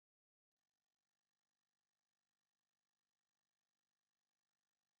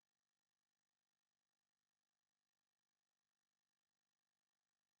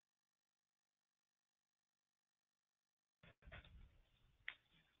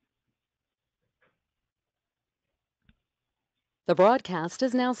The broadcast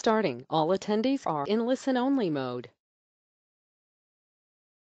is now starting. All attendees are in listen-only mode.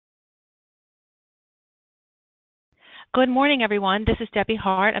 Good morning, everyone. This is Debbie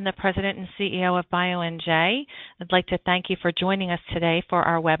Hart. I'm the President and CEO of BioNJ. I'd like to thank you for joining us today for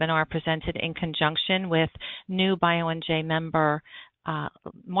our webinar presented in conjunction with new BioNJ member,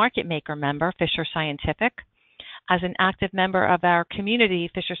 market maker member, Fisher Scientific. As an active member of our community,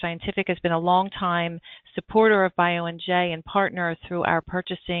 Fisher Scientific has been a long-time supporter of BioNJ and partner through our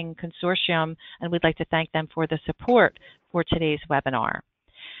purchasing consortium, and we'd like to thank them for the support for today's webinar.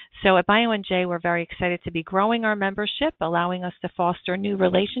 So at BioNJ, we're very excited to be growing our membership, allowing us to foster new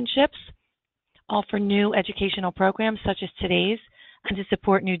relationships, offer new educational programs such as today's, and to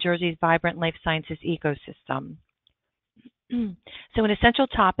support New Jersey's vibrant life sciences ecosystem. So an essential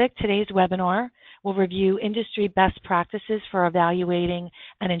topic, today's webinar will review industry best practices for evaluating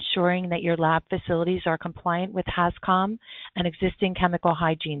and ensuring that your lab facilities are compliant with HAZCOM and existing chemical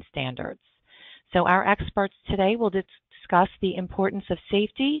hygiene standards. So our experts today will discuss the importance of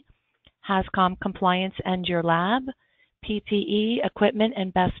safety, HAZCOM compliance and your lab, PPE, equipment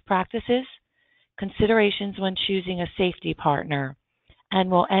and best practices, considerations when choosing a safety partner. And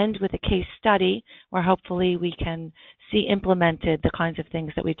we'll end with a case study where hopefully we can see implemented the kinds of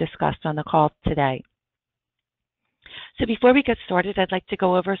things that we discussed on the call today. So before we get started, I'd like to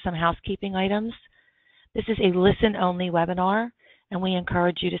go over some housekeeping items. This is a listen-only webinar, and we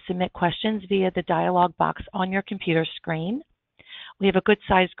encourage you to submit questions via the dialog box on your computer screen. We have a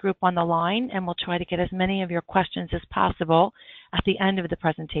good-sized group on the line, and we'll try to get as many of your questions as possible at the end of the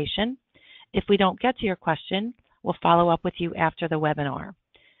presentation. If we don't get to your question, we'll follow up with you after the webinar.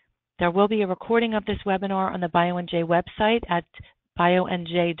 There will be a recording of this webinar on the BioNJ website at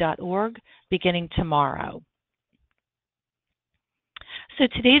bionj.org beginning tomorrow. So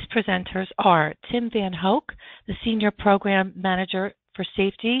today's presenters are Tim Van Hoek, the Senior Program Manager for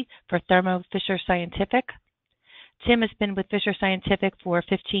Safety for Thermo Fisher Scientific. Tim has been with Fisher Scientific for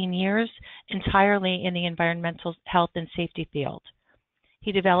 15 years, entirely in the environmental health and safety field.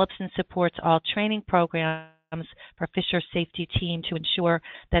 He develops and supports all training programs for Fisher's safety team to ensure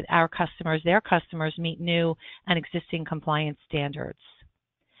that their customers meet new and existing compliance standards.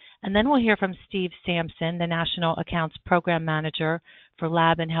 And then we'll hear from Steve Sampson, the National Accounts Program Manager for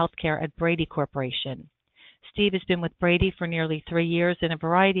Lab and Healthcare at Brady Corporation. Steve has been with Brady for nearly 3 years in a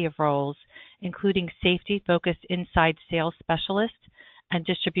variety of roles, including safety-focused inside sales specialist and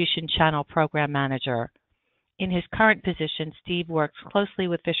distribution channel program manager. In his current position, Steve works closely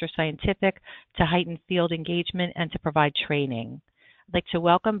with Fisher Scientific to heighten field engagement and to provide training. I'd like to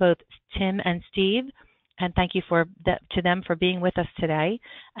welcome both Tim and Steve, and thank you to them for being with us today.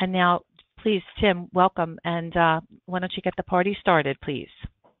 And now, please, Tim, welcome, and why don't you get the party started, please?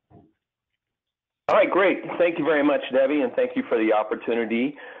 All right, great. Thank you very much, Debbie, and thank you for the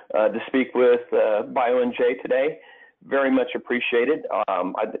opportunity to speak with BioNJ today. Very much appreciated.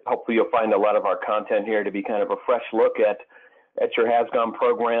 Hopefully you'll find a lot of our content here to be kind of a fresh look at your HAZCOM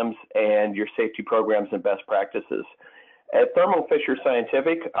programs and your safety programs and best practices. At Thermo Fisher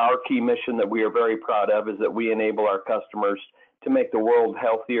Scientific, our key mission that we are very proud of is that we enable our customers to make the world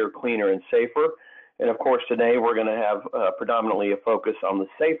healthier, cleaner, and safer. And of course, today we're going to have predominantly a focus on the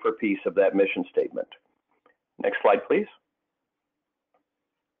safer piece of that mission statement. Next slide, please.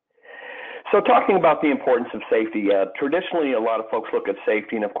 So talking about the importance of safety, traditionally a lot of folks look at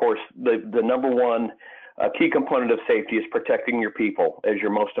safety, and of course the number one key component of safety is protecting your people as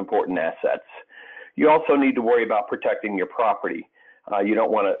your most important assets. You also need to worry about protecting your property. You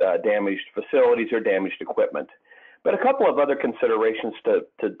don't want damaged facilities or damaged equipment. But a couple of other considerations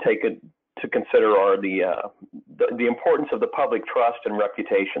to consider are the importance of the public trust and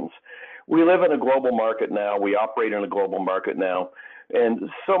reputations. We live in a global market now. We operate in a global market now. And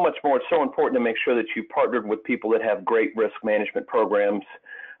so much more, it's so important to make sure that you partnered with people that have great risk management programs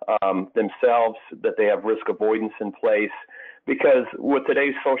themselves, that they have risk avoidance in place. Because with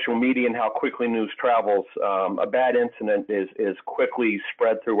today's social media and how quickly news travels, a bad incident is quickly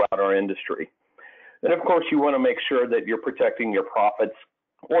spread throughout our industry. And of course, you want to make sure that you're protecting your profits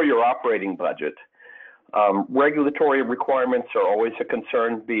or your operating budget. Regulatory requirements are always a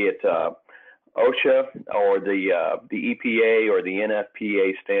concern, be it OSHA or the EPA or the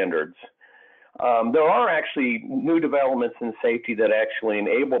NFPA standards. There are actually new developments in safety that actually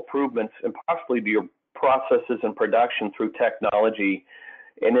enable improvements and possibly to your processes and production through technology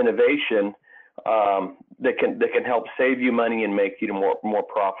and innovation that can help save you money and make you more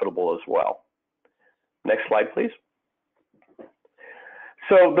profitable as well. Next slide, please.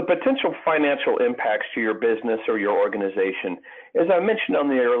 So the potential financial impacts to your business or your organization, as I mentioned on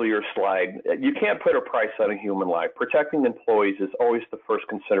the earlier slide, you can't put a price on a human life. Protecting employees is always the first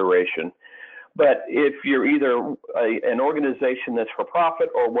consideration. But if you're either an organization that's for profit,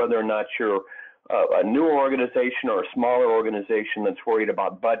 or whether or not you're a newer organization or a smaller organization that's worried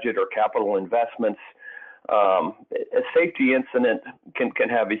about budget or capital investments, a safety incident can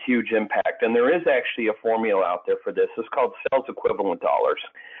have a huge impact. And there is actually a formula out there for this. It's called sales equivalent dollars.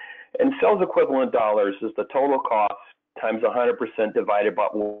 And sales equivalent dollars is the total cost times 100% divided by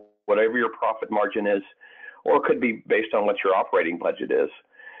whatever your profit margin is, or it could be based on what your operating budget is.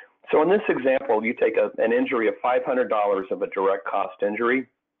 So in this example, you take an injury of $500 of a direct cost injury.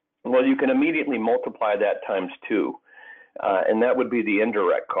 Well, you can immediately multiply that times 2. And that would be the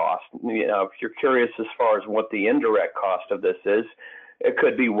indirect cost. If you're curious as far as what the indirect cost of this is, it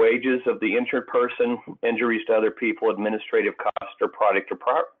could be wages of the injured person, injuries to other people, administrative costs, or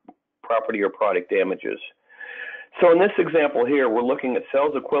property or product damages. So in this example here, we're looking at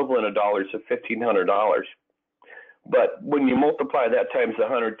sales equivalent of dollars of $1,500. But when you multiply that times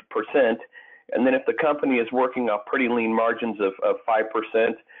 100%, and then if the company is working off pretty lean margins of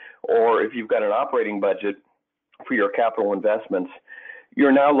 5%, or if you've got an operating budget for your capital investments,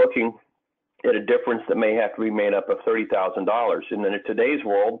 you're now looking at a difference that may have to be made up of $30,000. And then in today's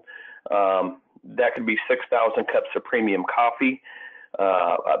world, that could be 6,000 cups of premium coffee,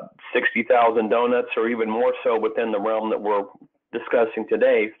 60,000 donuts, or even more so within the realm that we're discussing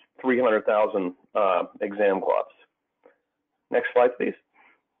today, 300,000 exam gloves. Next slide, please.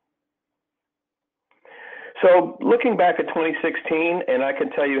 So looking back at 2016, and I can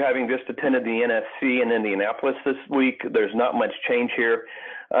tell you, having just attended the NSC in Indianapolis this week, there's not much change here.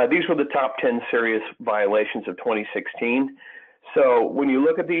 These were the top 10 serious violations of 2016. So when you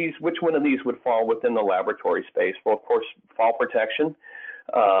look at these, which one of these would fall within the laboratory space? Well, of course, fall protection,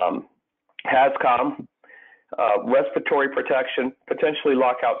 HAZCOM, respiratory protection, potentially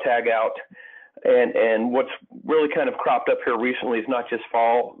lockout, tagout, and what's really kind of cropped up here recently is not just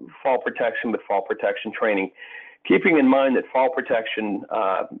fall protection, but fall protection training. Keeping in mind that fall protection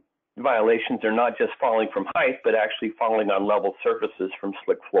violations are not just falling from height, but actually falling on level surfaces from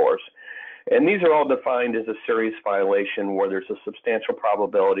slick floors. And these are all defined as a serious violation where there's a substantial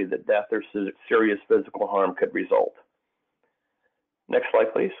probability that death or serious physical harm could result. Next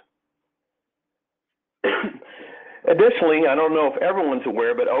slide, please. Additionally, I don't know if everyone's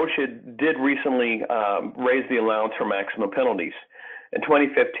aware, but OSHA did recently raise the allowance for maximum penalties. In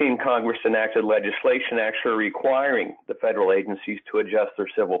 2015, Congress enacted legislation actually requiring the federal agencies to adjust their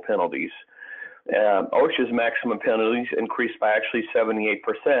civil penalties. OSHA's maximum penalties increased by actually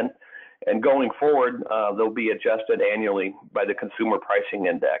 78%, and going forward, they'll be adjusted annually by the Consumer Pricing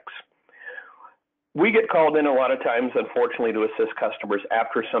Index. We get called in a lot of times, unfortunately, to assist customers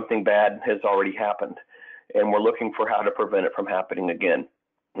after something bad has already happened, and we're looking for how to prevent it from happening again.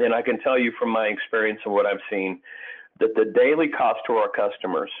 And I can tell you from my experience and what I've seen that the daily cost to our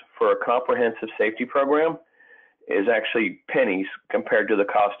customers for a comprehensive safety program is actually pennies compared to the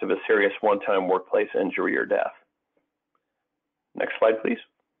cost of a serious one-time workplace injury or death. Next slide, please.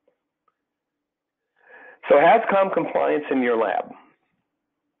 So HAZCOM compliance in your lab.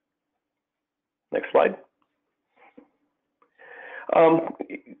 Next slide.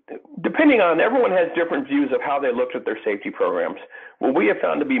 Depending on, everyone has different views of how they looked at their safety programs. What we have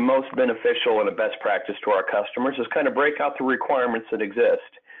found to be most beneficial and a best practice to our customers is kind of break out the requirements that exist.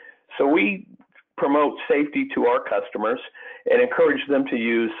 So we promote safety to our customers and encourage them to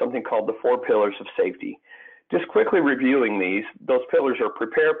use something called the 4 pillars of safety. Just quickly reviewing these, those pillars are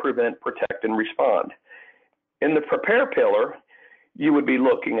prepare, prevent, protect, and respond. In the prepare pillar, you would be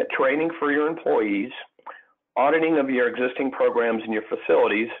looking at training for your employees, auditing of your existing programs in your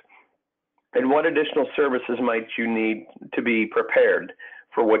facilities, and what additional services might you need to be prepared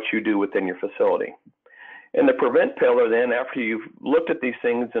for what you do within your facility. In the prevent pillar, then, after you've looked at these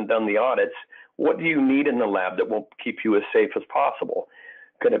things and done the audits, what do you need in the lab that will keep you as safe as possible?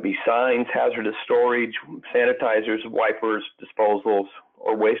 Could it be signs, hazardous storage, sanitizers, wipers, disposals,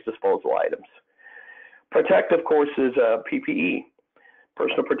 or waste disposal items? Protect, of course, is PPE,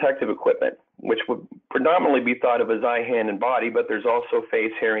 personal protective equipment, which would predominantly be thought of as eye, hand, and body, but there's also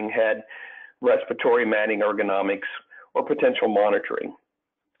face, hearing, head, respiratory, matting, ergonomics, or potential monitoring.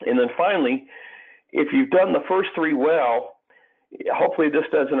 And then finally, if you've done the first 3 well, hopefully this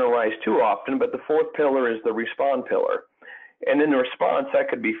doesn't arise too often, but the 4th pillar is the respond pillar. And in the response, that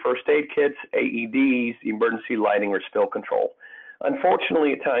could be first aid kits, AEDs, emergency lighting, or spill control.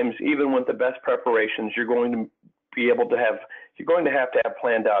 Unfortunately, at times, even with the best preparations, you're going to have to have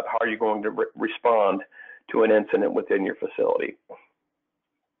planned out how you're going to respond to an incident within your facility.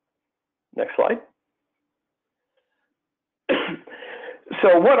 Next slide.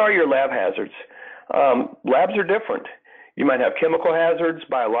 So what are your lab hazards? Labs are different. You might have chemical hazards,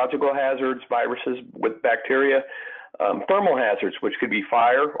 biological hazards, viruses with bacteria, thermal hazards, which could be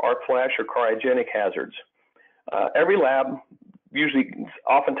fire, arc flash, or cryogenic hazards. Every lab usually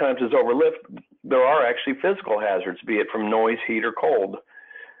oftentimes is overlooked. There are actually physical hazards, be it from noise, heat, or cold.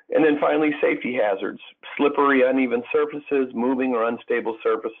 And then finally, safety hazards, slippery, uneven surfaces, moving or unstable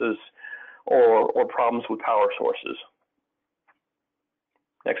surfaces, or problems with power sources.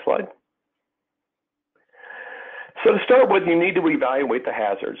 Next slide. So to start with, you need to evaluate the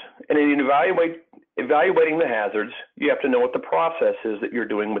hazards. And in evaluating the hazards, you have to know what the process is that you're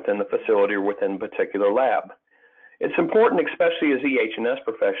doing within the facility or within a particular lab. It's important, especially as EH&S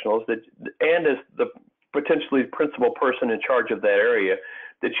professionals, and as the potentially principal person in charge of that area,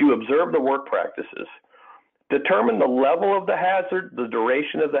 that you observe the work practices. Determine the level of the hazard, the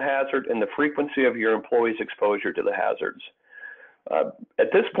duration of the hazard, and the frequency of your employees' exposure to the hazards.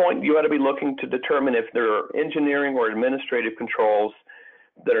 At this point, you ought to be looking to determine if there are engineering or administrative controls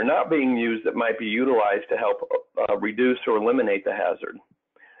that are not being used that might be utilized to help reduce or eliminate the hazard.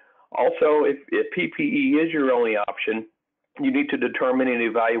 Also, if PPE is your only option, you need to determine and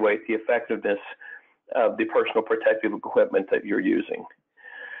evaluate the effectiveness of the personal protective equipment that you're using.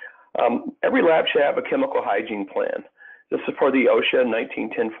 Every lab should have a chemical hygiene plan. This is for the OSHA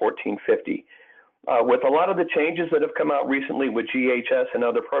 1910-1450. With a lot of the changes that have come out recently with GHS and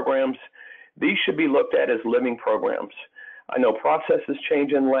other programs, these should be looked at as living programs. I know processes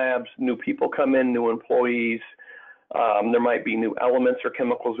change in labs, new people come in, new employees, there might be new elements or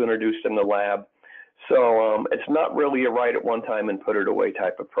chemicals introduced in the lab. So it's not really a write at one time and put it away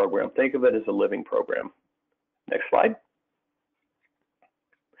type of program. Think of it as a living program. Next slide.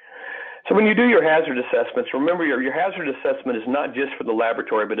 So when you do your hazard assessments, remember your hazard assessment is not just for the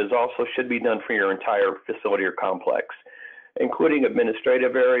laboratory, but it also should be done for your entire facility or complex, including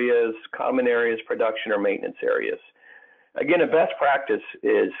administrative areas, common areas, production or maintenance areas. Again, a best practice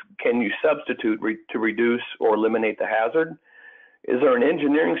is, can you substitute to reduce or eliminate the hazard? Is there an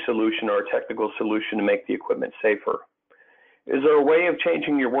engineering solution or a technical solution to make the equipment safer? Is there a way of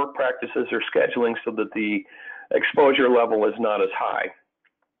changing your work practices or scheduling so that the exposure level is not as high?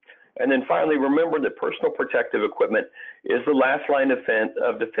 And then finally, remember that personal protective equipment is the last line of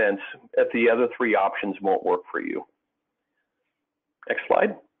defense if the other three options won't work for you. Next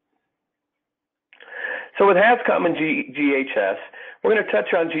slide. So with HAZCOM and GHS, we're going to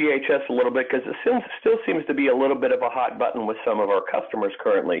touch on GHS a little bit because it still seems to be a little bit of a hot button with some of our customers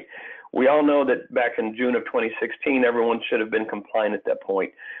currently. We all know that back in June of 2016, everyone should have been compliant at that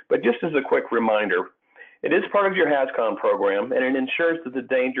point. But just as a quick reminder, it is part of your HAZCOM program, and it ensures that the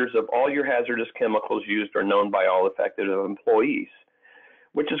dangers of all your hazardous chemicals used are known by all affected employees,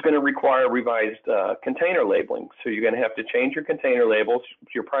 which is going to require revised container labeling. So you're going to have to change your container labels,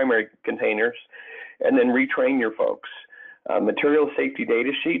 your primary containers, and then retrain your folks. Material safety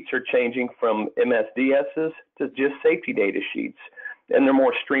data sheets are changing from MSDSs to just safety data sheets, and they're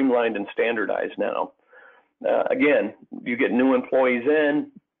more streamlined and standardized now. Again, you get new employees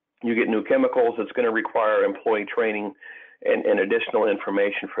in, you get new chemicals, it's going to require employee training and additional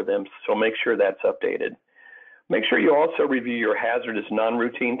information for them, so make sure that's updated. Make sure you also review your hazardous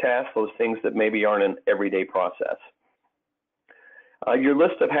non-routine tasks, those things that maybe aren't an everyday process. Your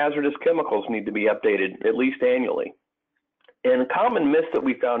list of hazardous chemicals need to be updated at least annually. And a common myth that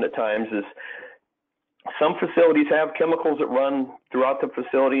we found at times is some facilities have chemicals that run throughout the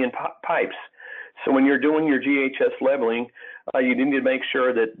facility in pipes. So when you're doing your GHS labeling, you need to make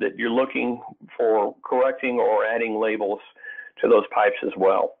sure that you're looking for correcting or adding labels to those pipes as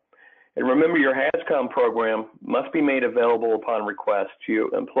well. And remember, your HAZCOM program must be made available upon request to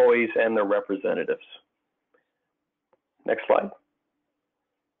your employees and their representatives. Next slide.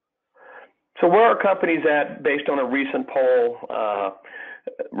 So where are companies at based on a recent poll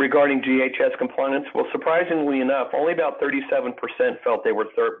regarding GHS compliance? Well, surprisingly enough, only about 37% felt they were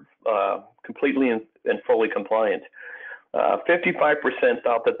completely and fully compliant. 55%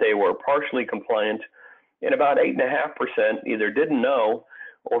 thought that they were partially compliant, and about 8.5% either didn't know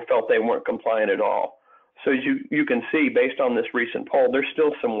or felt they weren't compliant at all. So as you can see, based on this recent poll, there's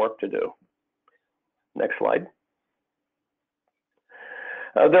still some work to do. Next slide.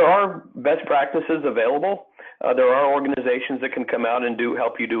 There are best practices available. There are organizations that can come out and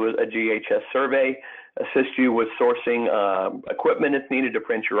help you do a GHS survey, assist you with sourcing equipment if needed to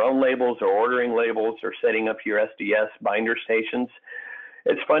print your own labels or ordering labels or setting up your SDS binder stations.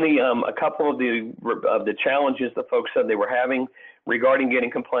 It's funny, a couple of the challenges that folks said they were having regarding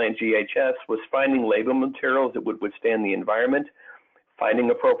getting compliant GHS was finding label materials that would withstand the environment.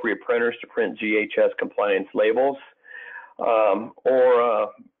 finding appropriate printers to print GHS compliance labels, or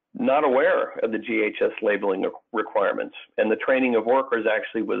not aware of the GHS labeling requirements. And the training of workers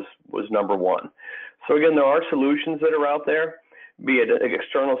actually was number one. So again, there are solutions that are out there, be it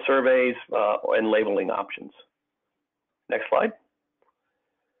external surveys and labeling options. Next slide.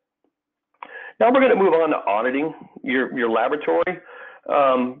 Now we're going to move on to auditing your laboratory.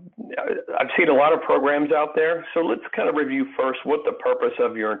 I've seen a lot of programs out there, so let's kind of review first what the purpose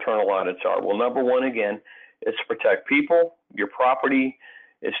of your internal audits are. Well, number one, again, is to protect people, your property.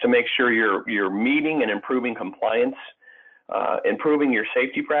 It's to make sure you're meeting and improving compliance, improving your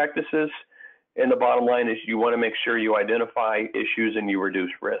safety practices, and the bottom line is you want to make sure you identify issues and you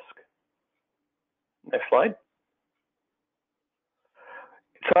reduce risk. Next slide.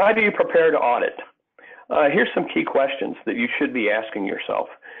 So how do you prepare to audit? Here's some key questions that you should be asking yourself.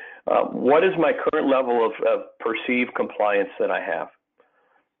 What is my current level of perceived compliance that I have?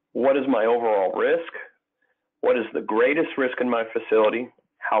 What is my overall risk? What is the greatest risk in my facility?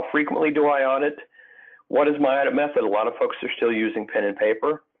 How frequently do I audit? What is my audit method? A lot of folks are still using pen and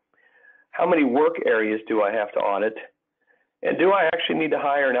paper. How many work areas do I have to audit? And do I actually need to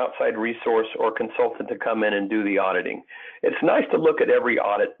hire an outside resource or consultant to come in and do the auditing? It's nice to look at every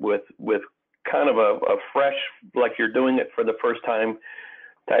audit with kind of a fresh, like you're doing it for the first time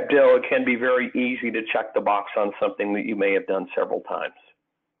type deal. It can be very easy to check the box on something that you may have done several times.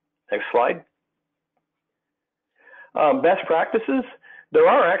 Next slide. Best practices. There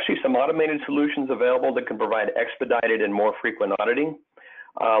are actually some automated solutions available that can provide expedited and more frequent auditing.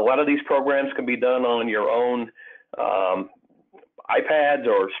 A lot of these programs can be done on your own iPads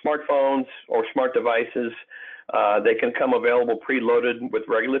or smartphones or smart devices. They can come available preloaded with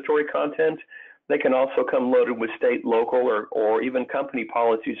regulatory content. They can also come loaded with state, local, or even company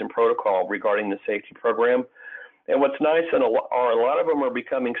policies and protocol regarding the safety program. And what's nice are a lot of them are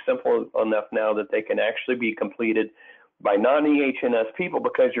becoming simple enough now that they can actually be completed by non-EH&S people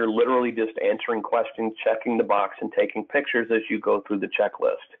because you're literally just answering questions, checking the box, and taking pictures as you go through the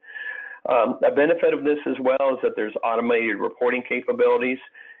checklist. A benefit of this as well is that there's automated reporting capabilities,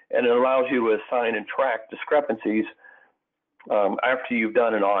 and it allows you to assign and track discrepancies after you've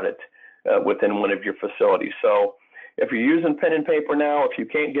done an audit within one of your facilities. So if you're using pen and paper now, if you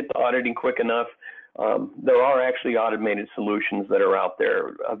can't get the auditing quick enough, there are actually automated solutions that are out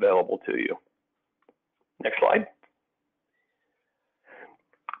there available to you. Next slide.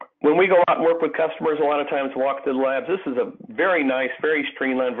 When we go out and work with customers, a lot of times walk through the labs. This is a very nice, very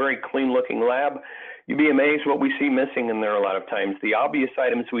streamlined, very clean looking lab. You'd be amazed what we see missing in there a lot of times. The obvious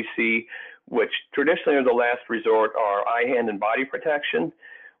items we see, which traditionally are the last resort, are eye, hand, and body protection.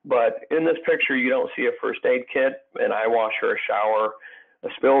 But in this picture, you don't see a first aid kit, an eye wash or a shower, a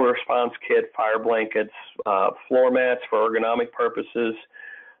spill response kit, fire blankets, floor mats for ergonomic purposes,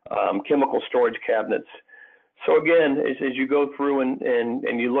 chemical storage cabinets. So again, as you go through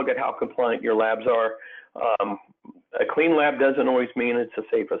and you look at how compliant your labs are, a clean lab doesn't always mean it's the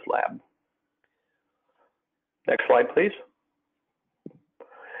safest lab. Next slide, please.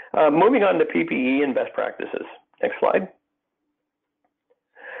 Moving on to PPE and best practices. Next slide.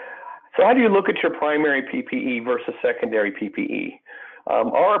 So how do you look at your primary PPE versus secondary PPE?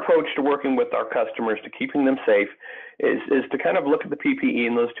 Our approach to working with our customers to keeping them safe is to kind of look at the PPE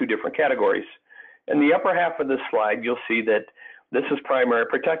in those two different categories. In the upper half of this slide, you'll see that this is primary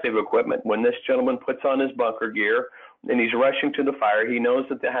protective equipment. When this gentleman puts on his bunker gear and he's rushing to the fire, he knows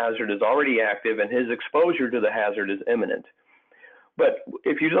that the hazard is already active and his exposure to the hazard is imminent. But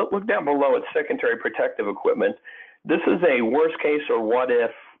if you look down below at secondary protective equipment, this is a worst case or what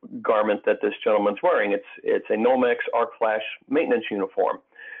if garment that this gentleman's wearing. It's a Nomex arc flash maintenance uniform.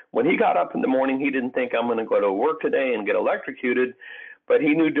 When he got up in the morning, he didn't think, I'm going to go to work today and get electrocuted. But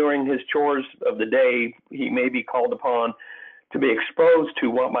he knew during his chores of the day, he may be called upon to be exposed to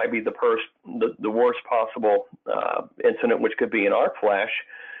what might be the worst possible incident, which could be an arc flash.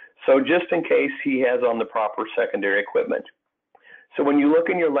 So just in case he has on the proper secondary equipment. So when you look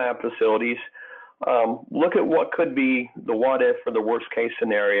in your lab facilities, look at what could be the what if or the worst case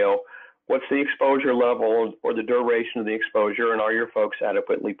scenario. What's the exposure level or the duration of the exposure, and are your folks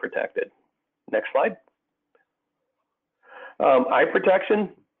adequately protected? Next slide. Eye protection,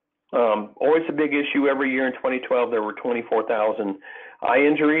 always a big issue. Every year in 2012, there were 24,000 eye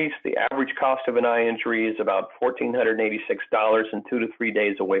injuries. The average cost of an eye injury is about $1,486 and 2 to 3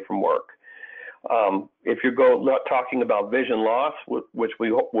 days away from work. If you go talking about vision loss, which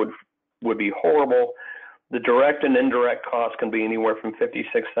would be horrible, the direct and indirect costs can be anywhere from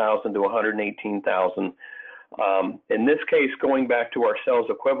 $56,000 to $118,000. In this case, going back to our sales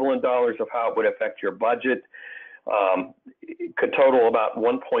equivalent dollars of how it would affect your budget, It could total about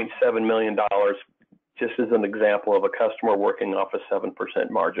 $1.7 million, just as an example of a customer working off a 7%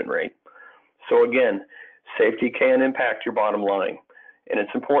 margin rate. So again, safety can impact your bottom line. And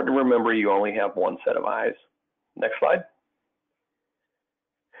it's important to remember you only have one set of eyes. Next slide.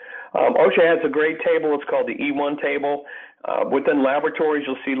 OSHA has a great table. It's called the E1 table. Within laboratories,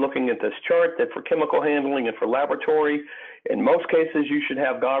 you'll see looking at this chart that for chemical handling and for laboratory, in most cases, you should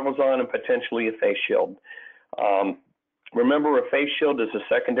have goggles on and potentially a face shield. Remember, a face shield is a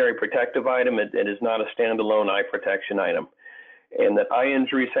secondary protective item. It is not a standalone eye protection item. And that eye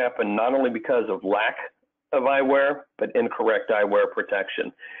injuries happen not only because of lack of eyewear, but incorrect eyewear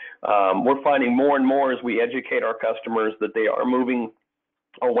protection. We're finding more and more as we educate our customers that they are moving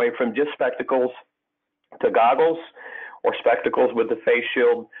away from just spectacles to goggles, or spectacles with the face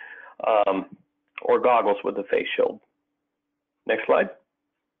shield, or goggles with the face shield. Next slide.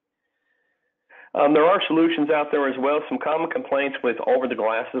 There are solutions out there as well. Some common complaints with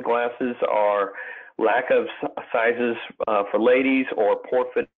over-the-glasses glasses are lack of sizes for ladies, or poor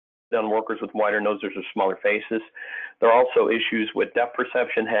fit on workers with wider noses or smaller faces. There are also issues with depth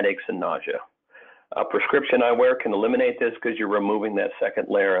perception, headaches, and nausea. Prescription eyewear can eliminate this because you're removing that second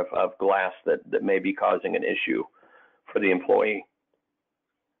layer of glass that may be causing an issue for the employee.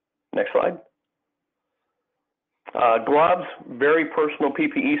 Next slide. Gloves, very personal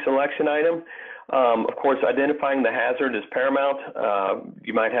PPE selection item. Of course, identifying the hazard is paramount.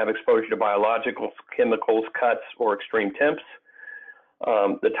 You might have exposure to biologicals, chemicals, cuts, or extreme temps.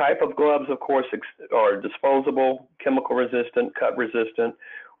 The type of gloves, of course, are disposable, chemical resistant, cut resistant,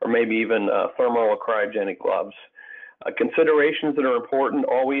 or maybe even thermal or cryogenic gloves. Considerations that are important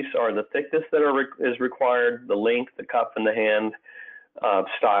always are the thickness that is required, the length, the cuff, and the hand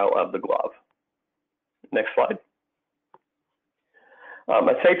style of the glove. Next slide.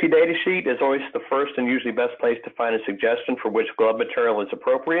 A safety data sheet is always the first and usually best place to find a suggestion for which glove material is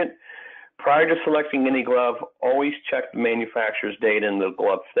appropriate. Prior to selecting any glove, always check the manufacturer's data in the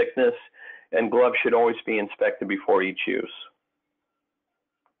glove thickness, and gloves should always be inspected before each use.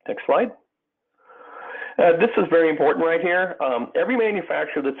 Next slide. This is very important right here. Every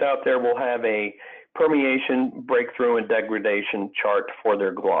manufacturer that's out there will have a permeation, breakthrough, and degradation chart for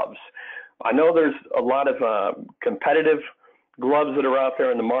their gloves. I know there's a lot of competitive gloves that are out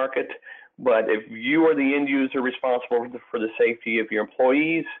there in the market, but if you are the end user responsible for the safety of your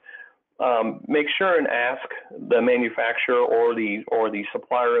employees, make sure and ask the manufacturer or the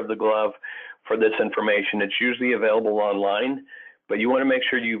supplier of the glove for this information. It's usually available online, but you want to make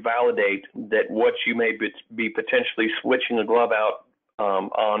sure you validate that what you may be potentially switching a glove out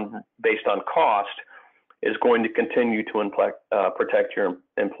based on cost is going to continue to protect your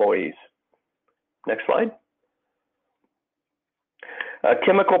employees. Next slide.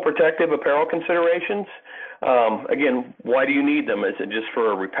 Chemical protective apparel considerations. Again, why do you need them? Is it just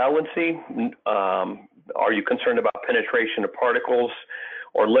for repellency? Are you concerned about penetration of particles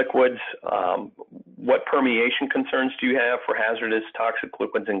or liquids? What permeation concerns do you have for hazardous toxic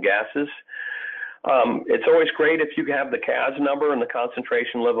liquids and gases? It's always great if you have the CAS number and the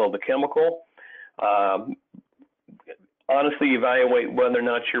concentration level of the chemical. Honestly, evaluate whether or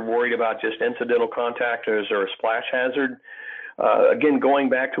not you're worried about just incidental contact or is there a splash hazard. Again, going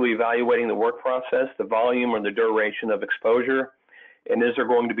back to evaluating the work process, the volume or the duration of exposure, and is there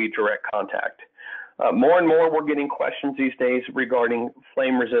going to be direct contact? More and more, we're getting questions these days regarding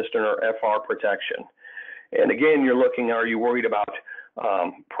flame resistant or FR protection. And again, you're looking, are you worried about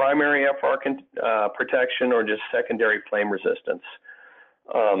primary FR protection or just secondary flame resistance?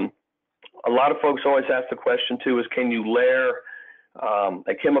 A lot of folks always ask the question too is, can you layer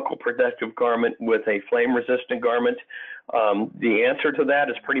a chemical protective garment with a flame resistant garment? The answer to that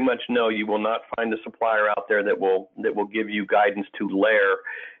is pretty much no. You will not find a supplier out there that will give you guidance to layer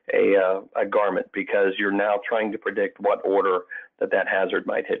a garment, because you're now trying to predict what order that hazard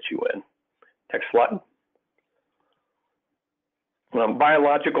might hit you in. Next slide.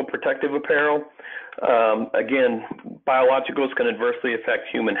 Biological protective apparel. Again, biologicals can adversely affect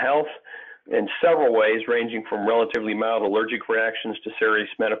human health in several ways, ranging from relatively mild allergic reactions to serious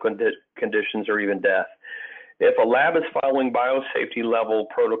medical conditions or even death. If a lab is following biosafety level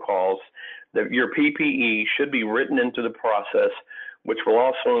protocols, your PPE should be written into the process, which will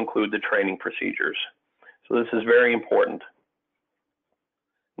also include the training procedures. So this is very important.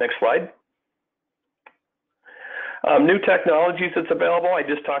 Next slide. New technologies that's available. I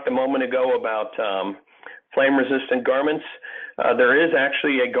just talked a moment ago about flame resistant garments. There is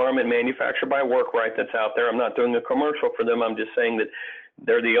actually a garment manufactured by Workrite that's out there. I'm not doing a commercial for them. I'm just saying that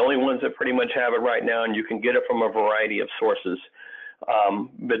they're the only ones that pretty much have it right now, and you can get it from a variety of sources.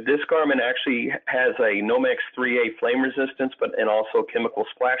 But this garment actually has a Nomex 3A flame resistance, and also chemical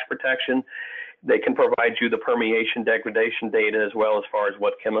splash protection. They can provide you the permeation degradation data as well as far as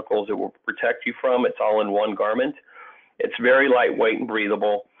what chemicals it will protect you from. It's all in one garment. It's very lightweight and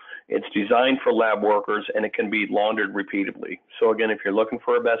breathable. It's designed for lab workers, and it can be laundered repeatedly. So again, if you're looking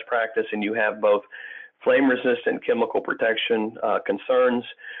for a best practice and you have both flame resistant chemical protection concerns,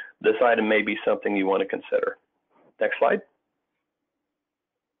 this item may be something you want to consider. Next slide.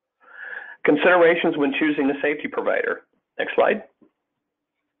 Considerations when choosing a safety provider. Next slide.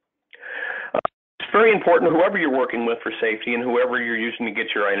 It's very important, whoever you're working with for safety and whoever you're using to get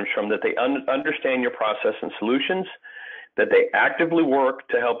your items from, that they understand your process and solutions, that they actively work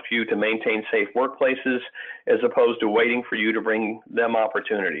to help you to maintain safe workplaces as opposed to waiting for you to bring them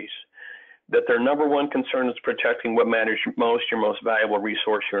opportunities, that their number one concern is protecting what matters most, your most valuable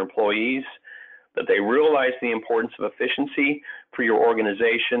resource, your employees, that they realize the importance of efficiency for your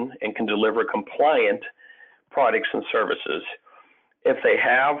organization and can deliver compliant products and services. If they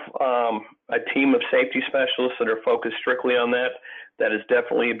have a team of safety specialists that are focused strictly on that, that is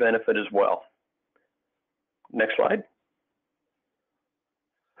definitely a benefit as well. Next slide.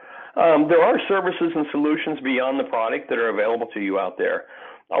 There are services and solutions beyond the product that are available to you out there.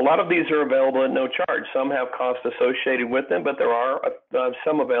 A lot of these are available at no charge. Some have costs associated with them, but there are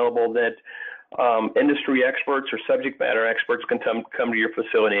some available that industry experts or subject matter experts can come to your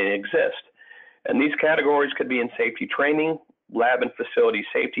facility and exist. And these categories could be in safety training, lab and facility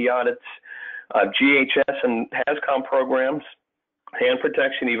safety audits, GHS and HAZCOM programs, hand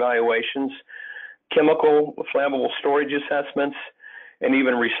protection evaluations, chemical flammable storage assessments, and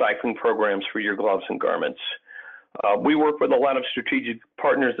even recycling programs for your gloves and garments. We work with a lot of strategic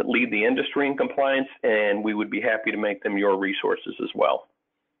partners that lead the industry in compliance, and we would be happy to make them your resources as well.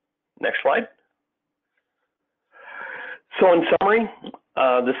 Next slide. So in summary,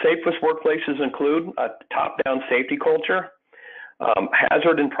 the safest workplaces include a top-down safety culture,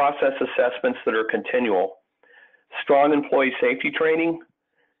 hazard and process assessments that are continual, strong employee safety training,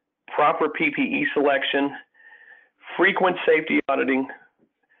 proper PPE selection, frequent safety auditing,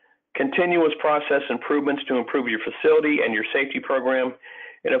 continuous process improvements to improve your facility and your safety program,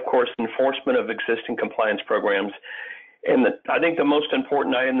 and of course, enforcement of existing compliance programs. And I think the most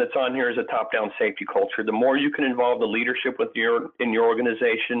important item that's on here is a top-down safety culture. The more you can involve the leadership in your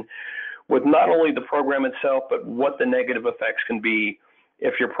organization with not only the program itself, but what the negative effects can be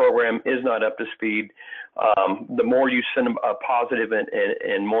if your program is not up to speed, the more you send a positive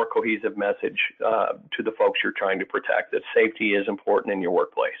and more cohesive message to the folks you're trying to protect, that safety is important in your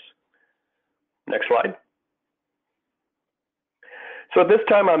workplace. Next slide. So at this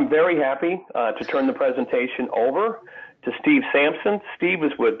time, I'm very happy to turn the presentation over to Steve Sampson. Steve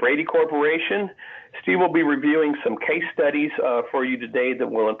is with Brady Corporation. Steve will be reviewing some case studies for you today that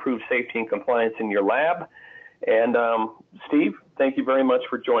will improve safety and compliance in your lab. And Steve, thank you very much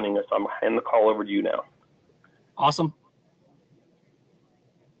for joining us. I'm handing the call over to you now. Awesome.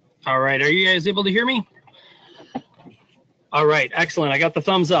 All right, are you guys able to hear me? All right, excellent. I got the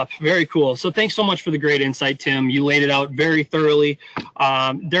thumbs up. Very cool. So thanks so much for the great insight, Tim. You laid it out very thoroughly.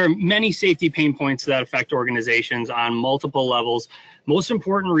 There are many safety pain points that affect organizations on multiple levels. Most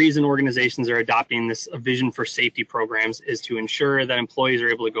important reason organizations are adopting this vision for safety programs is to ensure that employees are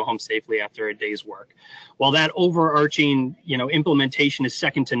able to go home safely after a day's work. While that overarching, implementation is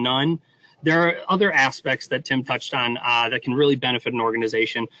second to none, there are other aspects that Tim touched on that can really benefit an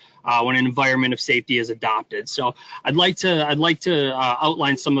organization when an environment of safety is adopted. So I'd like to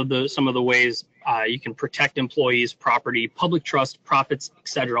outline some of the ways you can protect employees, property, public trust, profits,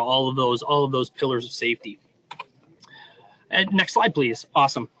 etc. All of those pillars of safety. And next slide, please.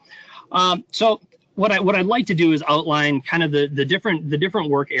 Awesome. So what I'd like to do is outline kind of the different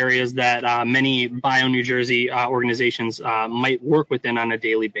work areas that many BioNew Jersey organizations might work within on a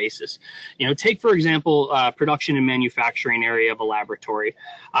daily basis. Take for example production and manufacturing area of a laboratory.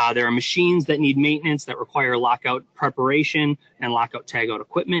 There are machines that need maintenance that require lockout preparation and lockout tagout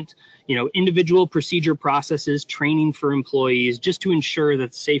equipment. Individual procedure processes, training for employees, just to ensure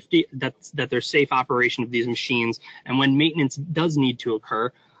that safety that there's safe operation of these machines. And when maintenance does need to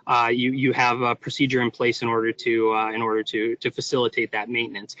occur, you have a procedure in place in order to facilitate that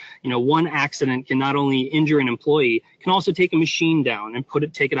maintenance. One accident can not only injure an employee, can also take a machine down and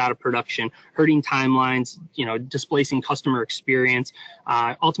take it out of production, hurting timelines, displacing customer experience,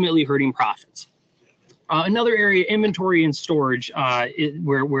 ultimately hurting profits. Another area, inventory and storage,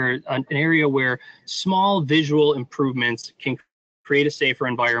 where an area where small visual improvements can create a safer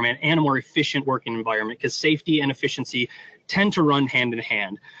environment and a more efficient working environment, because safety and efficiency tend to run hand in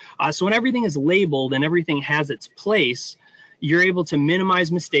hand. So when everything is labeled and everything has its place, you're able to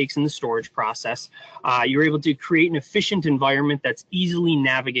minimize mistakes in the storage process. You're able to create an efficient environment that's easily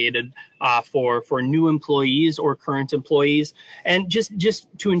navigated for new employees or current employees, and just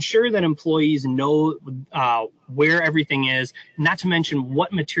to ensure that employees know where everything is, not to mention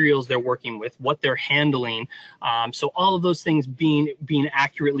what materials they're working with, what they're handling. So all of those things being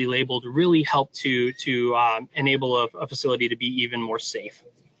accurately labeled really help to enable a facility to be even more safe.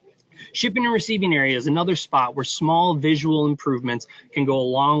 Shipping and receiving area is another spot where small visual improvements can go a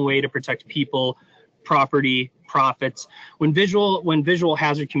long way to protect people, property, profits. When visual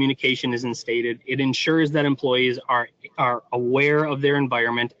hazard communication is instated, it ensures that employees are aware of their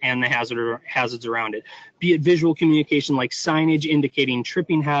environment and the hazards around it. Be it visual communication like signage indicating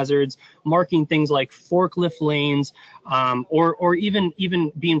tripping hazards, marking things like forklift lanes, or even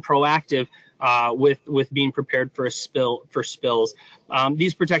being proactive with being prepared for spills.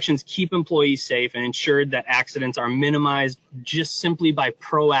 These protections keep employees safe and ensure that accidents are minimized just simply by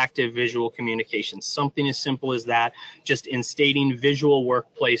proactive visual communication. Something as simple as that, just instating visual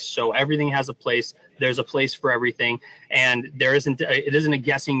workplace, so everything has a place. There's a place for everything, and it isn't a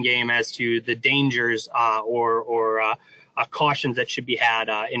guessing game as to the dangers or cautions that should be had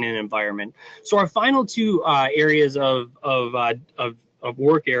in an environment. So our final two areas of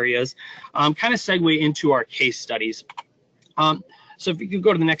work areas kind of segue into our case studies. So if you could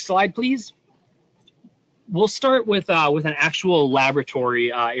go to the next slide, please. We'll start with an actual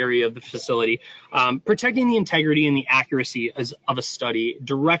laboratory area of the facility. Protecting the integrity and the accuracy of a study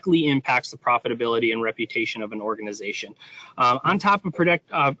directly impacts the profitability and reputation of an organization. On top of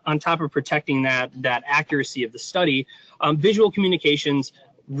protecting that accuracy of the study, visual communications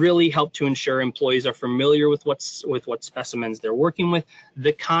really help to ensure employees are familiar with what specimens they're working with,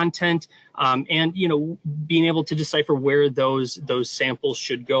 the content, and being able to decipher where those samples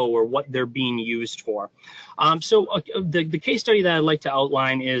should go or what they're being used for. So the case study that I'd like to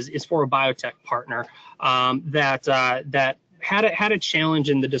outline is for a biotech partner that had a challenge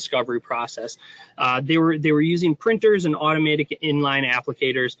in the discovery process. They were using printers and automatic inline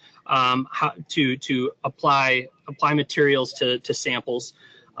applicators to apply materials to samples.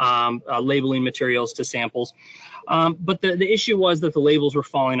 Labeling materials to samples, but the issue was that the labels were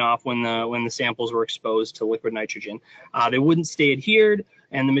falling off when the samples were exposed to liquid nitrogen. They wouldn't stay adhered,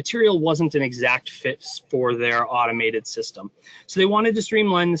 and the material wasn't an exact fit for their automated system. So they wanted to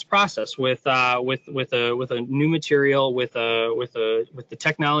streamline this process with a new material, with the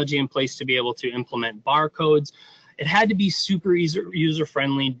technology in place to be able to implement barcodes. It had to be super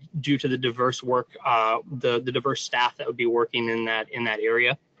user-friendly due to the diverse the diverse staff that would be working in that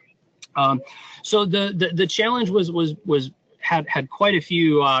area. So the challenge had quite a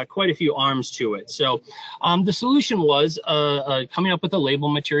few arms to it. So the solution was coming up with a label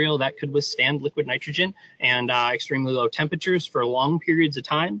material that could withstand liquid nitrogen and extremely low temperatures for long periods of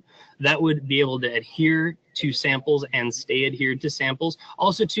time, that would be able to adhere to samples and stay adhered to samples,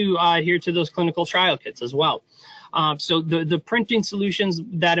 also to adhere to those clinical trial kits as well. So the printing solutions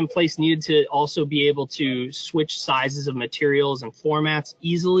that in place needed to also be able to switch sizes of materials and formats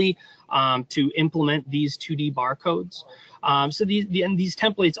easily to implement these 2D barcodes. So these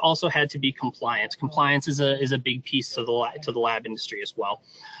templates also had to be compliant. Compliance is a big piece to the lab industry as well.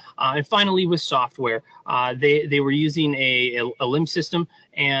 And finally, with software, they were using a LIMS system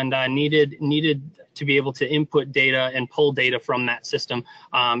and needed to be able to input data and pull data from that system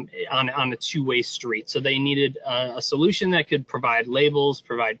on a two-way street. So they needed a solution that could provide labels,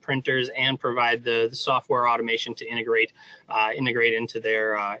 provide printers, and provide the software automation to integrate into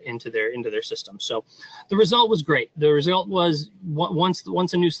their system. So the result was great. The result was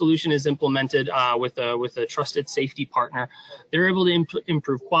once a new solution is implemented with a trusted safety partner, they're able to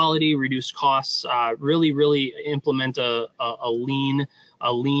improve quality, reduce costs, really implement a lean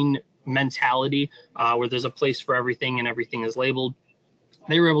mentality where there's a place for everything and everything is labeled.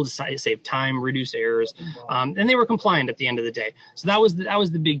 They were able to save time, reduce errors, and they were compliant at the end of the day. So that was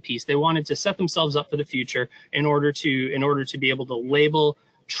the big piece. They wanted to set themselves up for the future in order to be able to label,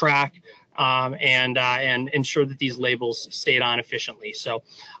 track, and ensure that these labels stayed on efficiently. So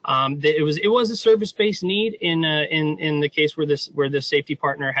it was a service-based need in the case where this safety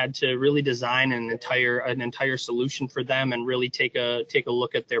partner had to really design an entire solution for them and really take a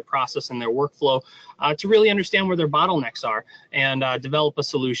look at their process and their workflow to really understand where their bottlenecks are and develop a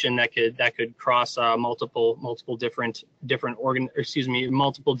solution that could cross multiple different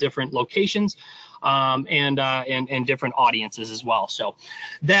locations. And different audiences as well. So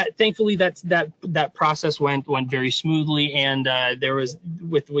thankfully that process went very smoothly, and there was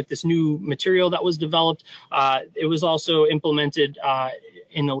with this new material that was developed, it was also implemented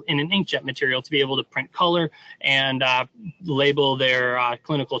in an inkjet material to be able to print color and label their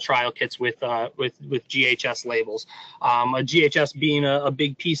clinical trial kits with GHS labels. GHS being a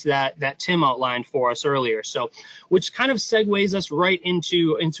big piece that Tim outlined for us earlier. So, which kind of segues us right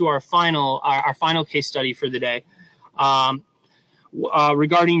into our final case study for the day,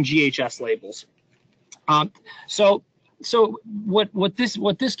 regarding GHS labels. So what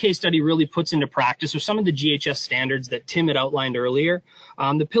this case study really puts into practice are some of the GHS standards that Tim had outlined earlier.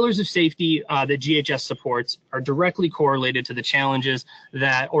 The pillars of safety that GHS supports are directly correlated to the challenges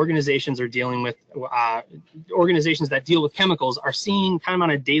that organizations are dealing with. Organizations that deal with chemicals are seeing kind of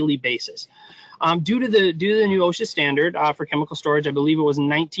on a daily basis. Due to the new OSHA standard for chemical storage, I believe it was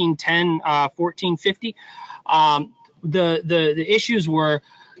 1910 1450. The issues were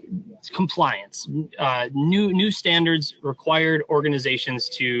compliance. New standards required organizations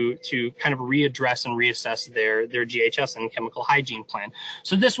to kind of readdress and reassess their GHS and chemical hygiene plan.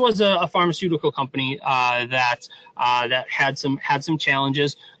 So this was a pharmaceutical company that had some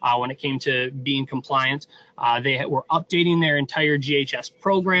challenges when it came to being compliant. They were updating their entire GHS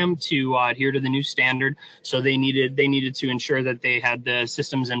program to adhere to the new standard. So they needed to ensure that they had the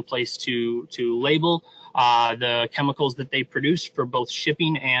systems in place to label the chemicals that they produce for both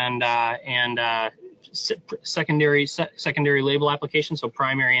shipping and secondary label application, so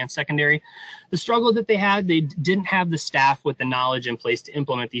primary and secondary. The struggle that they had, they didn't have the staff with the knowledge in place to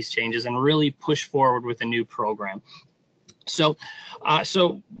implement these changes and really push forward with a new program. So,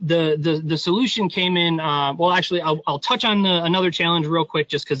 the solution came in. Well, actually, I'll touch on another challenge real quick,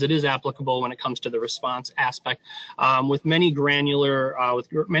 just because it is applicable when it comes to the response aspect. With many granular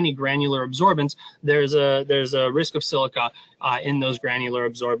absorbents, there's a risk of silica in those granular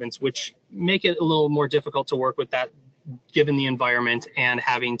absorbents, which make it a little more difficult to work with that, given the environment and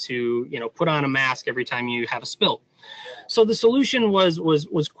having to put on a mask every time you have a spill. So the solution was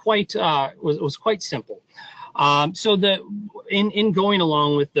quite simple. So in going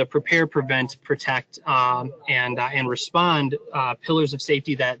along with the prepare, prevent, protect, and respond pillars of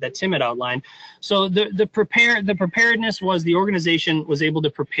safety that Tim had outlined. So the preparedness was the organization was able to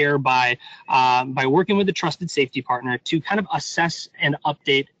prepare by working with a trusted safety partner to kind of assess and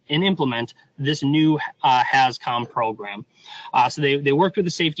update and implement this new HAZCOM program. So they worked with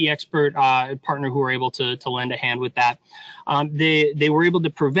a safety expert partner who were able to lend a hand with that. They were able to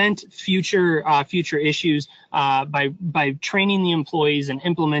prevent future issues by training the employees and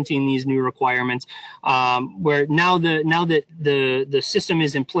implementing these new requirements. Where now that the system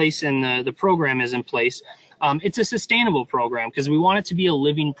is in place and the program is in place, it's a sustainable program, because we want it to be a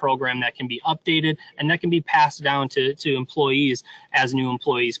living program that can be updated and that can be passed down to employees as new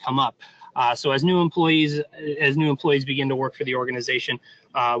employees come up. So as new employees begin to work for the organization,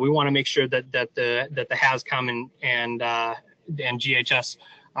 we want to make sure that the HAZCOM and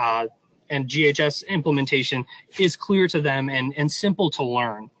GHS implementation is clear to them and simple to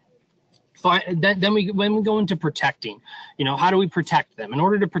learn. When we go into protecting, how do we protect them? In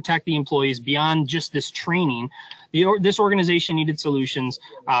order to protect the employees beyond just this training, this organization needed solutions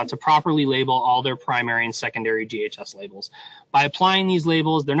to properly label all their primary and secondary GHS labels. By applying these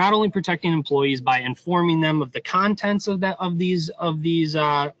labels, they're not only protecting employees by informing them of the contents of these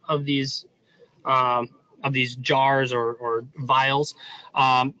jars or vials.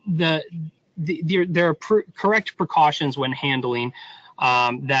 There are correct precautions when handling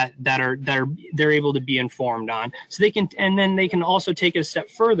they're able to be informed on. So they can also take it a step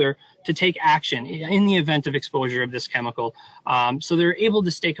further to take action in the event of exposure of this chemical. So they're able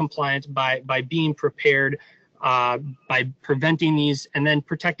to stay compliant by being prepared, by preventing these, and then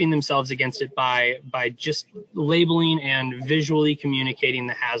protecting themselves against it by just labeling and visually communicating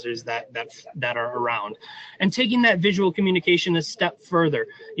the hazards that are around, and taking that visual communication a step further.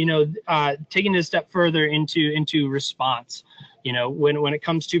 Taking it a step further into response. When it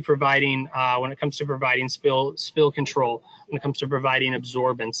comes to providing spill control, when it comes to providing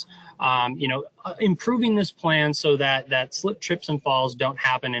absorbents, improving this plan so that slip, trips, and falls don't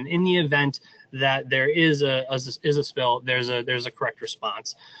happen, and in the event that there is a spill, there's a correct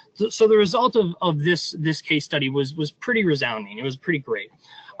response. So the result of this case study was pretty resounding. It was pretty great.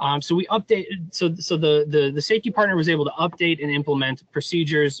 So we updated. So the safety partner was able to update and implement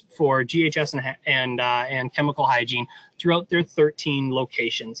procedures for GHS and chemical hygiene throughout their 13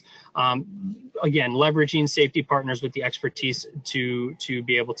 locations. Again, leveraging safety partners with the expertise to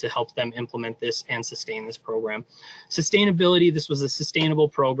be able to help them implement this and sustain this program. Sustainability, this was a sustainable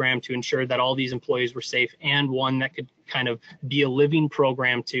program to ensure that all these employees were safe, and one that could kind of be a living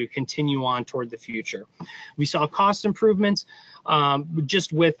program to continue on toward the future. We saw cost improvements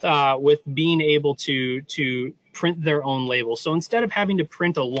just with being able to print their own labels. So instead of having to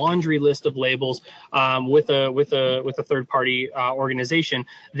print a laundry list of labels with a third-party organization,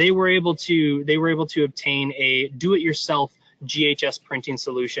 they were able to obtain a do-it-yourself GHS printing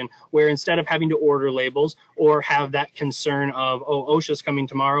solution, where instead of having to order labels or have that concern of, oh, OSHA's coming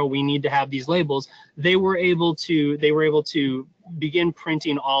tomorrow, we need to have these labels, they were able to begin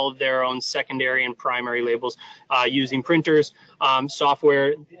printing all of their own secondary and primary labels using printers,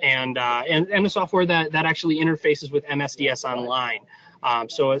 software, and a software that actually interfaces with MSDS Online.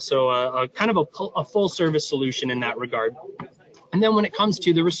 So a kind of a full service solution in that regard. And then when it comes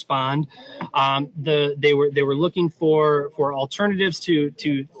to the Respond, they were looking for alternatives to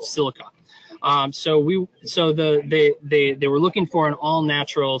silica. They were looking for an all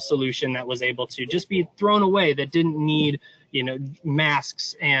natural solution that was able to just be thrown away, that didn't need, you know,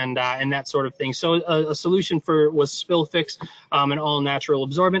 masks and that sort of thing. So a solution was SpillFix, an all natural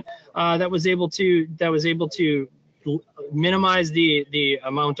absorbent that was able to minimize the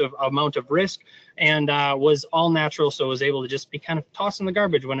amount of risk, and was all natural, so it was able to just be kind of tossed in the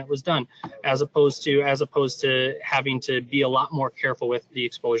garbage when it was done, as opposed to having to be a lot more careful with the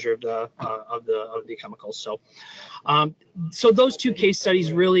exposure of the chemicals. So those two case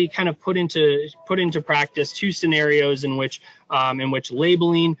studies really kind of put into practice two scenarios in which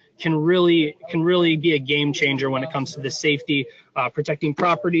labeling can really be a game changer when it comes to the safety, protecting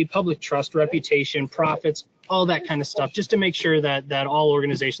property, public trust, reputation, profits, all that kind of stuff, just to make sure that all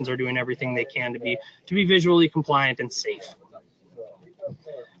organizations are doing everything they can to be visually compliant and safe.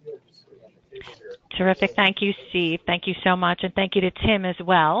 Terrific. Thank you, Steve. Thank you so much. And thank you to Tim as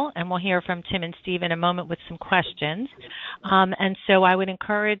well. And we'll hear from Tim and Steve in a moment with some questions. And so I would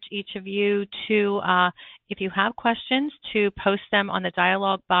encourage each of you to, if you have questions, to post them on the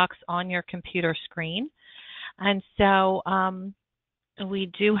dialog box on your computer screen. And so we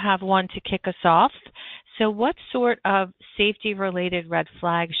do have one to kick us off. So what sort of safety-related red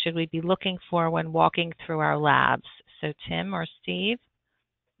flags should we be looking for when walking through our labs? So Tim or Steve?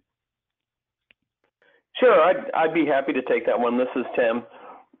 Sure, I'd be happy to take that one. This is Tim.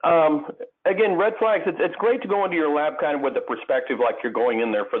 Again, red flags, it's great to go into your lab kind of with the perspective like you're going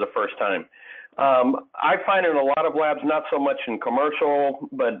in there for the first time. I find in a lot of labs, not so much in commercial,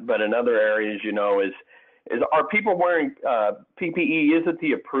 but in other areas, you know, is are people wearing PPE? Is it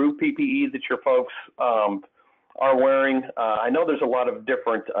the approved PPE that your folks are wearing? I know there's a lot of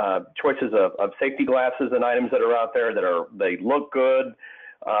different choices of safety glasses and items that are out there they look good,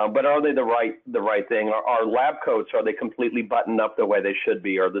 but are they the right thing? Are lab coats, are they completely buttoned up the way they should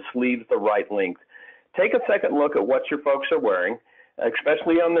be? Are the sleeves the right length? Take a second look at what your folks are wearing,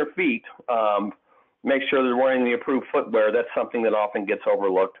 especially on their feet. Make sure they're wearing the approved footwear. That's something that often gets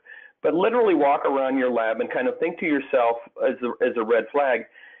overlooked. But literally walk around your lab and kind of think to yourself as a red flag,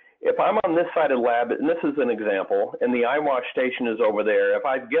 if I'm on this side of the lab, and this is an example, and the eye wash station is over there, if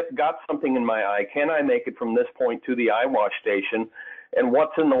I've got something in my eye, can I make it from this point to the eye wash station, and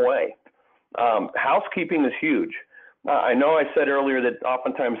what's in the way? Housekeeping is huge. I know I said earlier that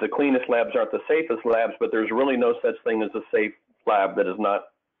oftentimes the cleanest labs aren't the safest labs, but there's really no such thing as a safe lab that has not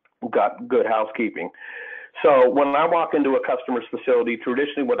got good housekeeping. So when I walk into a customer's facility,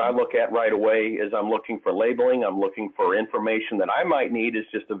 traditionally what I look at right away is I'm looking for labeling. I'm looking for information that I might need as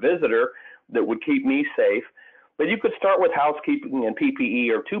just a visitor that would keep me safe. But you could start with housekeeping and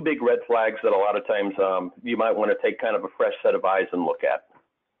PPE are two big red flags that a lot of times you might want to take kind of a fresh set of eyes and look at.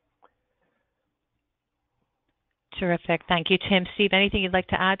 Terrific. Thank you, Tim. Steve, anything you'd like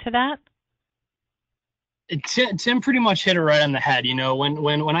to add to that? Tim pretty much hit it right on the head. You know,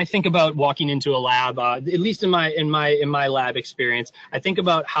 when I think about walking into a lab, at least in my lab experience, I think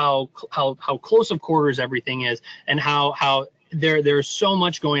about how close of quarters everything is, and how there's so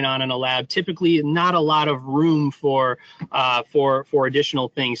much going on in a lab. Typically, not a lot of room for additional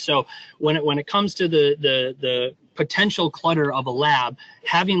things. So when it comes to the potential clutter of a lab,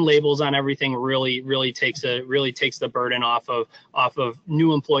 having labels on everything really takes the burden off of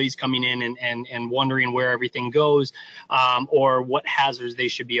new employees coming in and wondering where everything goes, or what hazards they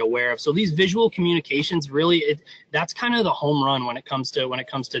should be aware of. So these visual communications really, that's kind of the home run when it comes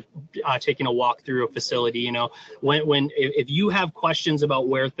to taking a walk through a facility. You know, if you have questions about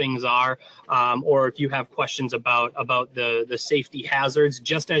where things are, or if you have questions about the safety hazards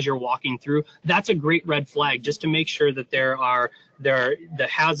just as you're walking through, that's a great red flag, just to make sure that the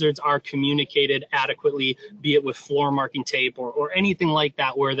hazards are communicated adequately, be it with floor marking tape or anything like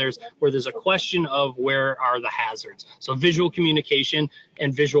that, where there's a question of where are the hazards. So visual communication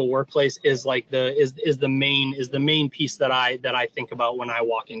and visual workplace is like the main piece that I think about when I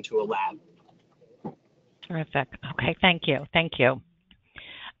walk into a lab. Terrific. Okay, thank you.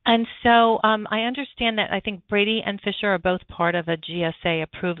 And so I understand that I think Brady and Fisher are both part of a GSA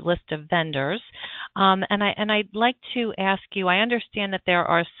approved list of vendors. And I'd like to ask you, I understand that there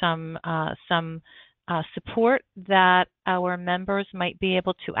are some support that our members might be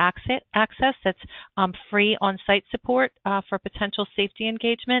able to access that's free on-site support for potential safety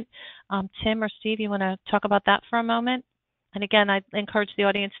engagement. Tim or Steve, you want to talk about that for a moment? And again, I encourage the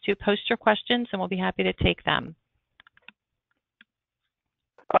audience to post your questions and we'll be happy to take them.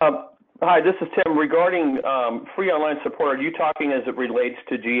 Hi, this is Tim. Regarding free online support, are you talking as it relates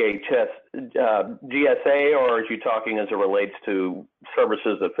to GSA, or are you talking as it relates to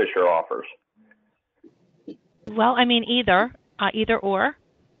services that Fisher offers? Well, I mean either or.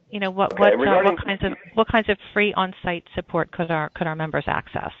 You know, what kinds of free on-site support could our members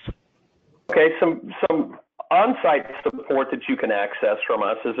access? Okay, some on-site support that you can access from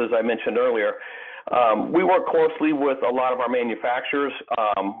us is, as I mentioned earlier. We work closely with a lot of our manufacturers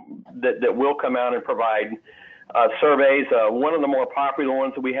that will come out and provide surveys. One of the more popular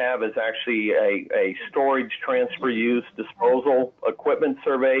ones that we have is actually a storage, transfer, use, disposal equipment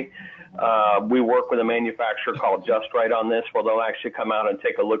survey. We work with a manufacturer called Just Right on this, where they'll actually come out and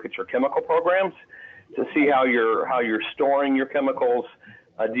take a look at your chemical programs to see how you're storing your chemicals.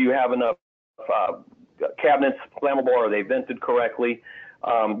 Do you have enough cabinets flammable? Are they vented correctly?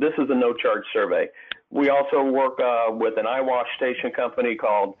 This is a no-charge survey. We also work with an eye wash station company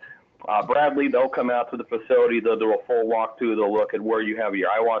called Bradley. They'll come out to the facility. They'll do a full walkthrough. They'll look at where you have your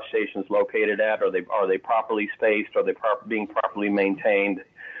eye wash stations located at. Are they properly spaced? Are they being properly maintained?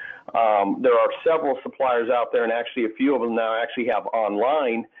 There are several suppliers out there, and actually a few of them now actually have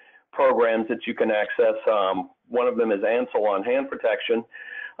online programs that you can access. One of them is Ansel on hand protection,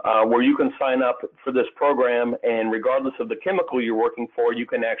 where you can sign up for this program, and regardless of the chemical you're working for, you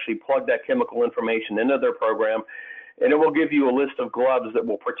can actually plug that chemical information into their program, and it will give you a list of gloves that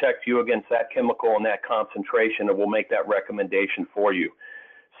will protect you against that chemical and that concentration, and will make that recommendation for you.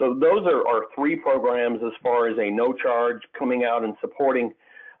 So those are three programs as far as a no charge coming out and supporting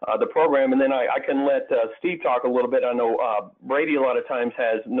the program. And then I can let Steve talk a little bit. I know Brady a lot of times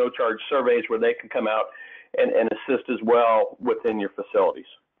has no charge surveys where they can come out and assist as well within your facilities.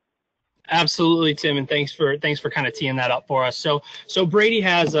 Absolutely, Tim, and thanks for kind of teeing that up for us. So Brady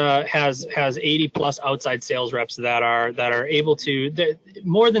has 80 plus outside sales reps that are able to,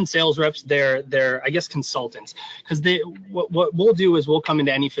 more than sales reps, they're I guess consultants, because what we'll do is we'll come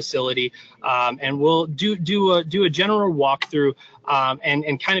into any facility and we'll do a general walkthrough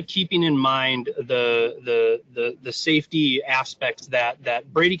and kind of keeping in mind the safety aspects that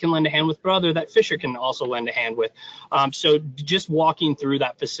Brady can lend a hand with, but other that Fisher can also lend a hand with. So just walking through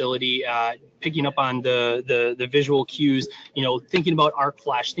that facility, picking up on the visual cues, thinking about arc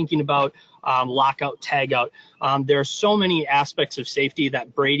flash, thinking about lockout, tagout. There are so many aspects of safety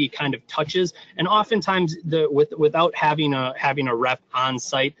that Brady kind of touches, and oftentimes without having a rep on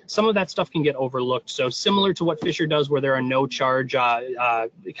site, some of that stuff can get overlooked. So similar to what Fisher does, where there are no charge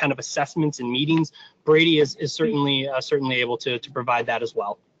kind of assessments and meetings, Brady is certainly able to provide that as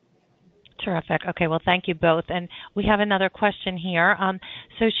well. Terrific. Okay, well, thank you both. And we have another question here.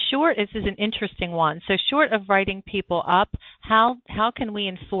 So this is an interesting one. So short of writing people up, how can we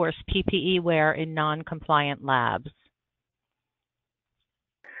enforce PPE wear in non-compliant labs?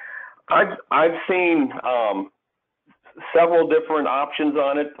 I've seen several different options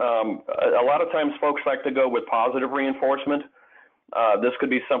on it. A lot of times folks like to go with positive reinforcement. This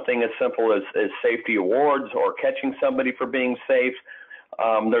could be something as simple as safety awards or catching somebody for being safe.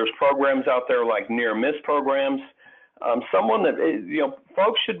 There's programs out there like near miss programs. Someone that,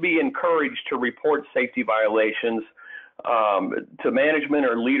 folks should be encouraged to report safety violations to management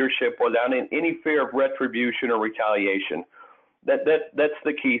or leadership without any fear of retribution or retaliation. That's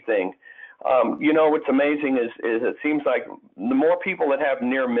the key thing. What's amazing is it seems like the more people that have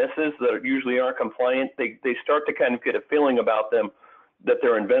near misses that usually aren't compliant, they start to kind of get a feeling about them that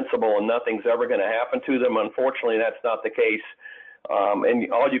they're invincible and nothing's ever going to happen to them. Unfortunately, that's not the case.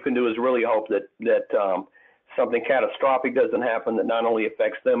 And all you can do is really hope that something catastrophic doesn't happen that not only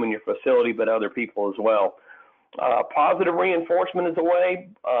affects them and your facility, but other people as well. Positive reinforcement is a way.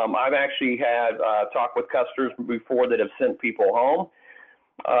 I've actually had talked with customers before that have sent people home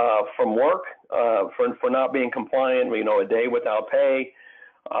from work for not being compliant, a day without pay.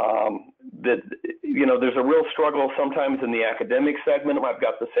 There's a real struggle sometimes in the academic segment. I've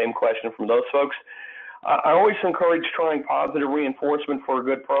got the same question from those folks. I always encourage trying positive reinforcement for a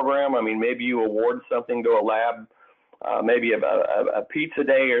good program. I mean, maybe you award something to a lab, maybe a pizza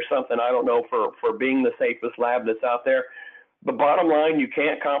day or something, I don't know, for being the safest lab that's out there. But bottom line, you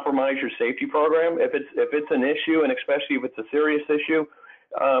can't compromise your safety program. If it's an issue, and especially if it's a serious issue,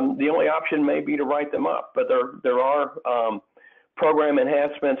 the only option may be to write them up. But there are program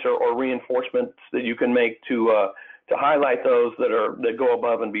enhancements or reinforcements that you can make to highlight those that go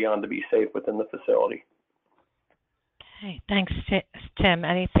above and beyond to be safe within the facility. Okay, thanks, Tim.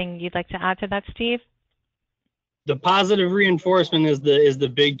 Anything you'd like to add to that, Steve? The positive reinforcement is the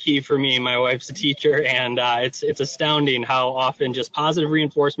big key for me. My wife's a teacher, and it's astounding how often just positive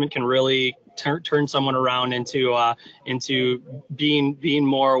reinforcement can really turn someone around into being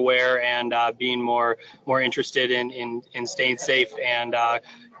more aware and being more interested in staying safe and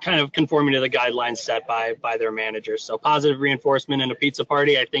kind of conforming to the guidelines set by their managers. So positive reinforcement and a pizza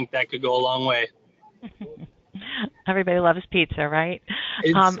party, I think that could go a long way. Everybody loves pizza, right?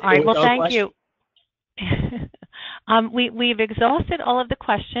 All right. Well, thank you. We've exhausted all of the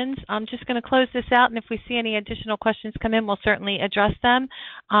questions. I'm just going to close this out, and if we see any additional questions come in, we'll certainly address them.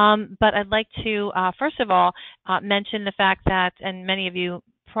 But I'd like to, first of all, mention the fact that, and many of you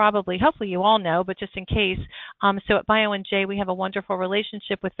probably, hopefully you all know, but just in case, so at BioNJ we have a wonderful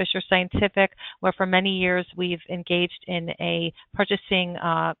relationship with Fisher Scientific, where for many years we've engaged in a purchasing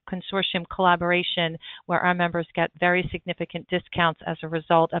consortium collaboration where our members get very significant discounts as a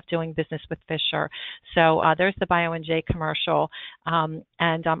result of doing business with Fisher. So there's the BioNJ commercial, and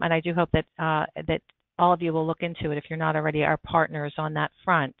I do hope that that all of you will look into it if you're not already our partners on that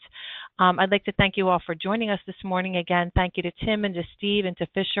front. I'd like to thank you all for joining us this morning. Again, thank you to Tim and to Steve and to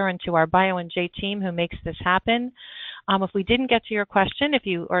Fisher and to our BioNJ team who makes this happen. If we didn't get to your question, if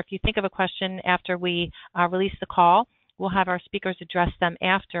you think of a question after we release the call, we'll have our speakers address them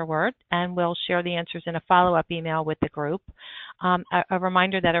afterward, and we'll share the answers in a follow-up email with the group. A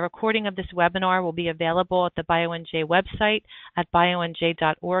reminder that a recording of this webinar will be available at the BioNJ website at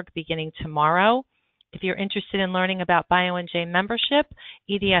bionj.org beginning tomorrow. If you're interested in learning about BioNJ membership,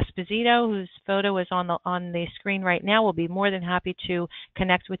 Edie Esposito, whose photo is on the screen right now, will be more than happy to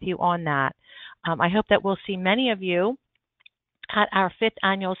connect with you on that. I hope that we'll see many of you at our 5th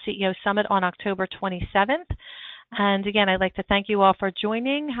Annual CEO Summit on October 27th. And again, I'd like to thank you all for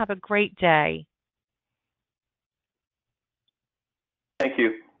joining. Have a great day. Thank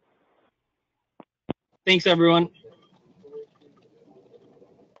you. Thanks, everyone.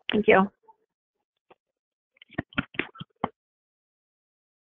 Thank you.